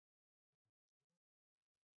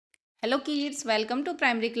Hello kids, welcome to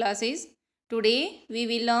primary classes. Today we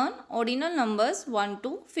will learn ordinal numbers 1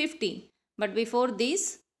 to 50. But before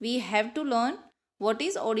this, we have to learn what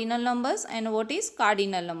is ordinal numbers and what is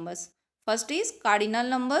cardinal numbers. First is cardinal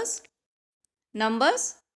numbers.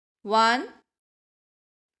 Numbers 1,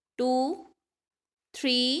 2,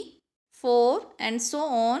 3, 4 and so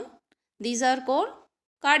on. These are called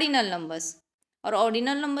cardinal numbers. और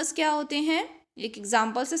ordinal numbers क्या होते हैं? एक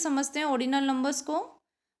example से समझते हैं ordinal numbers को.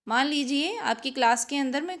 मान लीजिए आपकी क्लास के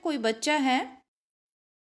अंदर में कोई बच्चा है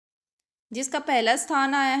जिसका पहला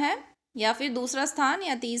स्थान आया है या फिर दूसरा स्थान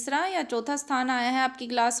या तीसरा या चौथा स्थान आया है आपकी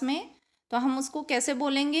क्लास में, तो हम उसको कैसे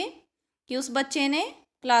बोलेंगे कि उस बच्चे ने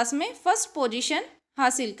क्लास में फर्स्ट पोजीशन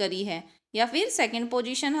हासिल करी है या फिर सेकंड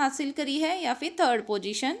पोजीशन हासिल करी है या फिर थर्ड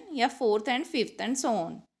पोजीशन या fourth and fifth and so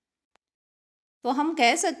on. तो हम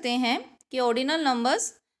कह सकते हैं कि ऑर्डिनल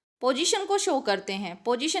नंबर्स पोजीशन को शो करते हैं,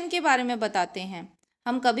 पोजीशन के बारे में बताते हैं।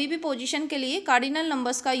 हम कभी भी पोजीशन के लिए कार्डिनल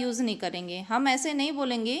नंबर्स का यूज़ नहीं करेंगे। हम ऐसे नहीं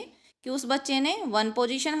बोलेंगे कि उस बच्चे ने 1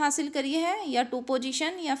 पोजीशन हासिल करी है या 2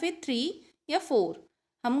 पोजीशन या फिर 3 या 4।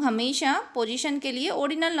 हम हमेशा पोजीशन के लिए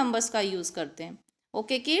ऑर्डिनल नंबर्स का यूज़ करते हैं।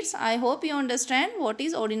 Okay kids, I hope you understand what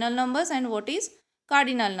is ordinal numbers and what is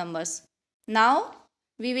cardinal numbers. Now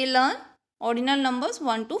we will learn ordinal numbers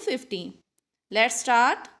 1 to 50. Let's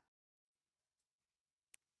start.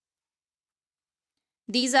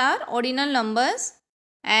 These are ordinal numbers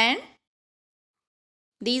and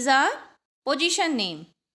these are position name.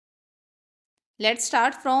 Let's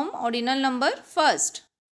start from ordinal number first.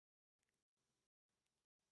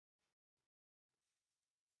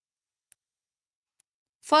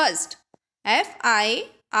 First,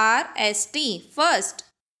 F-I-R-S-T, first.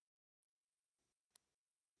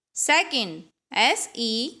 Second,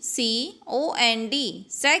 S-E-C-O-N-D,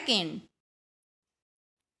 second.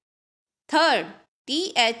 Third,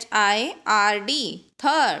 T-H-I-R-D,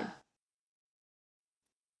 third.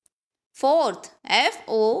 Fourth,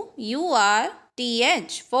 F-O-U-R-T-H,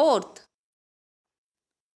 fourth.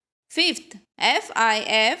 Fifth,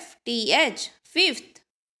 F-I-F-T-H, fifth.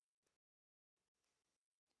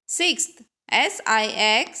 Sixth,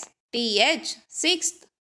 S-I-X-T-H, sixth.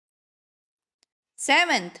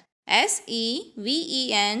 Seventh,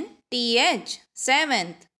 S-E-V-E-N-T-H,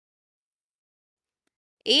 seventh.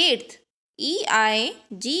 Eighth,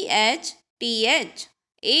 E-I-G-H-T-H,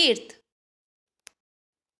 eighth.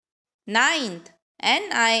 Ninth,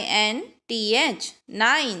 N-I-N-T-H,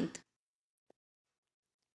 ninth.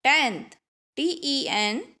 Tenth,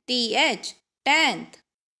 T-E-N-T-H, tenth.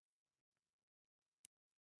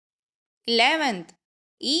 11th,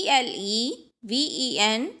 E-L-E-V-E-N-T-H,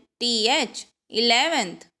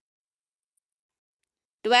 11th.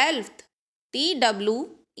 12th,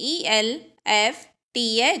 T-W-E-L-F-T-H,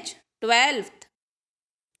 12th.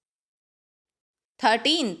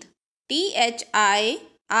 13th,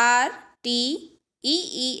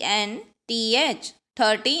 T-H-I-R-T-E-E-N-T-H,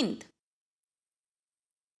 13th.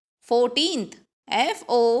 14th,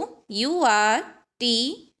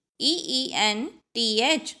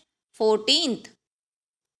 F-O-U-R-T-E-E-N-T-H, 14th.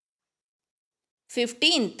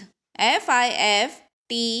 15th,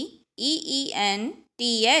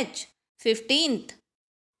 F-I-F-T-E-E-N-T-H, 15th.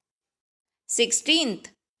 16th,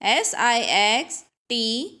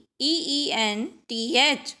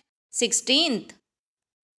 S-I-X-T-E-E-N-T-H, 16th.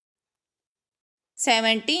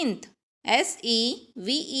 17th,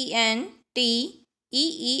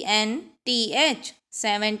 S-E-V-E-N-T-E-E-N-T-H,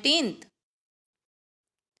 17th.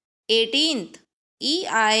 18th,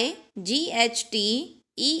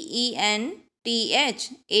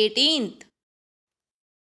 E-I-G-H-T-E-E-N-T-H, 18th.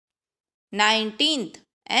 19th,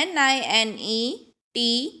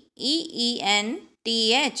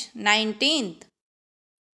 N-I-N-E-T-E-E-N-T-H, 19th.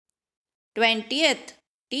 20th,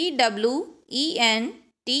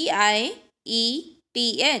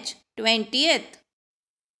 T-W-E-N-T-I-E-T-H, 20th.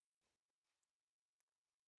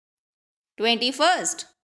 21st,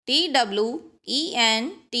 T-W-E-N-T-Y,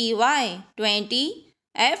 20,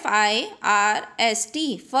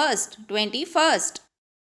 F-I-R-S-T, first, 21st.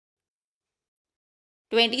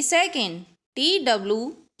 22nd,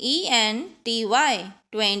 T-W-E-N-T-Y,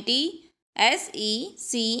 20, S-E-C-O-N-D,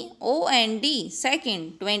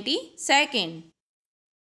 second, 22nd.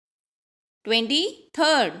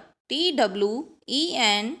 23rd,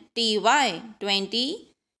 T-W-E-N-T-Y,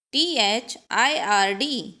 20,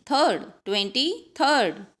 T-H-I-R-D, third,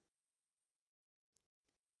 23rd.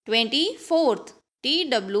 24th,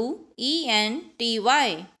 T-W-E-N-T-Y,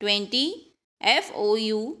 20,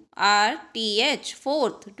 F-O-U-R-T-H,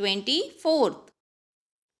 fourth, 24th.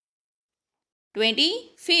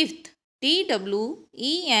 25th, T-W-E-N-T-Y,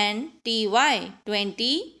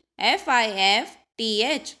 20, F-I-F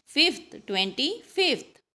TH, fifth,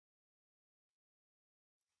 25th.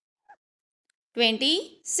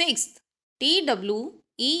 26th, TWENTY,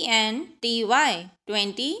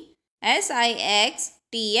 20,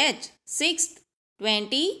 SIXTH, sixth,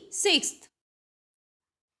 26th.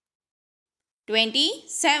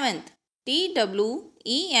 27th, TWENTY,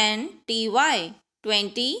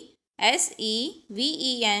 20, SEVENTH,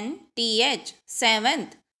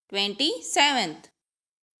 seventh, 27th.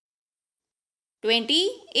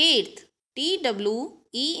 28th,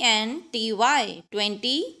 TWENTY,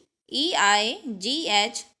 20,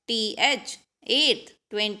 EIGHTH, eighth,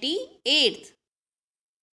 28th.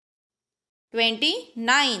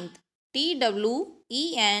 29th, TWENTY,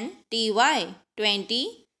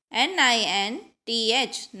 20,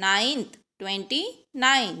 NINTH, ninth,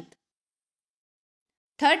 29th.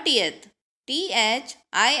 30th, THIRTIETH,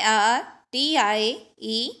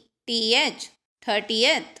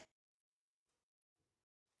 30th.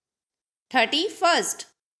 31st,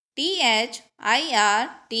 THIRTY,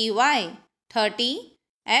 30,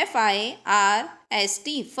 FIRST,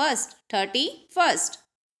 first, 31st.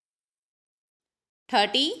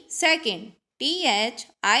 32nd, THIRTY,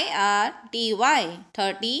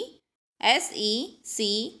 30,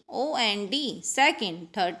 SECOND,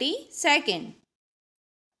 second, 32nd.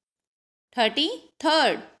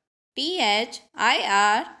 33rd, THIRTY,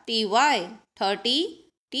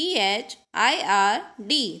 30, THIRD,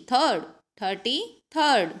 third,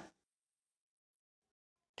 33rd.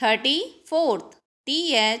 34th,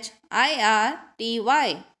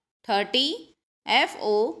 THIRTY, 30,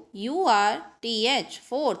 FOURTH,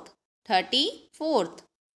 fourth, 34th.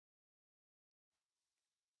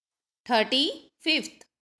 35th,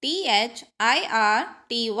 THIRTY,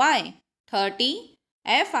 30,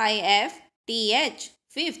 FIFTH,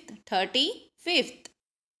 fifth, 35th.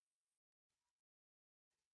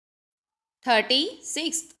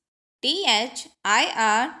 36th, THIRTY,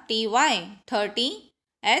 30,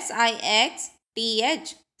 SIXTH,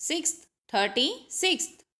 sixth,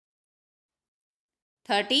 36th.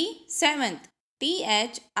 37th,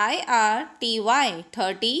 THIRTY,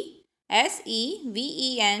 30,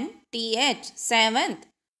 SEVENTH, seventh,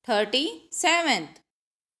 37th.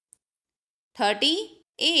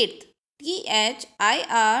 38th,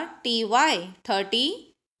 THIRTY,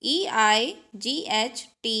 30, EIGHTH,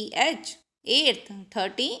 eighth,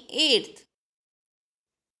 38th.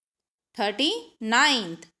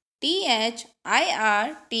 39th,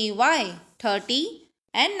 THIRTY, 30,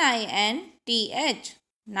 NINTH,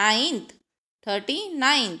 ninth,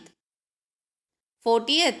 39th.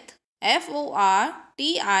 40th,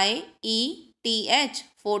 FORTIETH,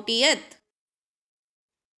 40th.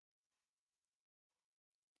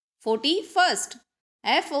 41st,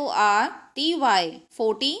 FORTY,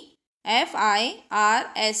 40,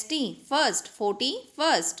 FIRST, first,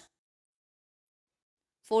 41st.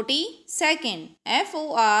 42nd,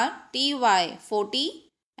 FORTY,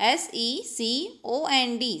 40,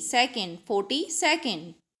 SECOND, second,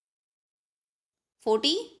 42nd.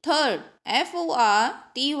 43rd,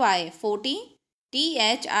 FORTY, 40,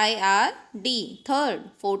 THIRD,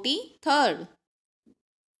 third, 43rd.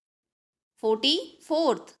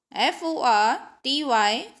 44th,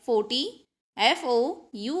 FORTY, 40,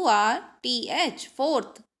 FOURTH,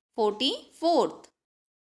 fourth, 44th.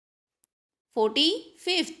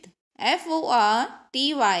 45th,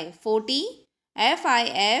 FORTY, 40,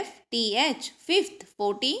 FIFTH, fifth,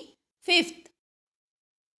 45th.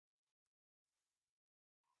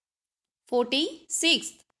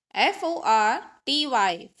 46th,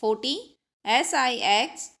 FORTY, 40,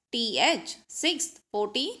 SIXTH, sixth,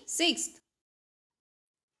 46th.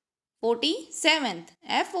 47th,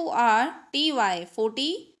 FORTY,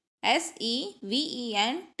 40,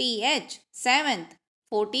 SEVENTH, seventh,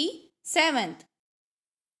 47th.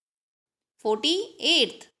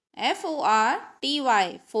 48th,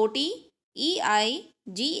 FORTY, 40,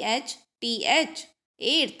 EIGHTH,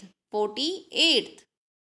 eighth, 48th.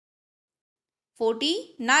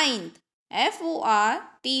 49th,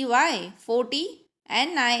 FORTY, 40,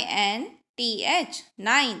 NINTH,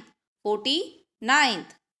 ninth,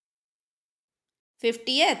 49th.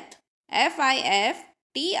 50th,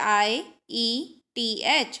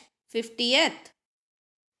 FIFTIETH, 50th.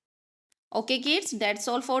 Okay kids, that's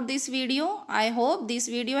all for this video. I hope this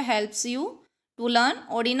video helps you to learn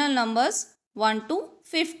ordinal numbers 1 to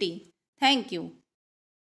 50. Thank you.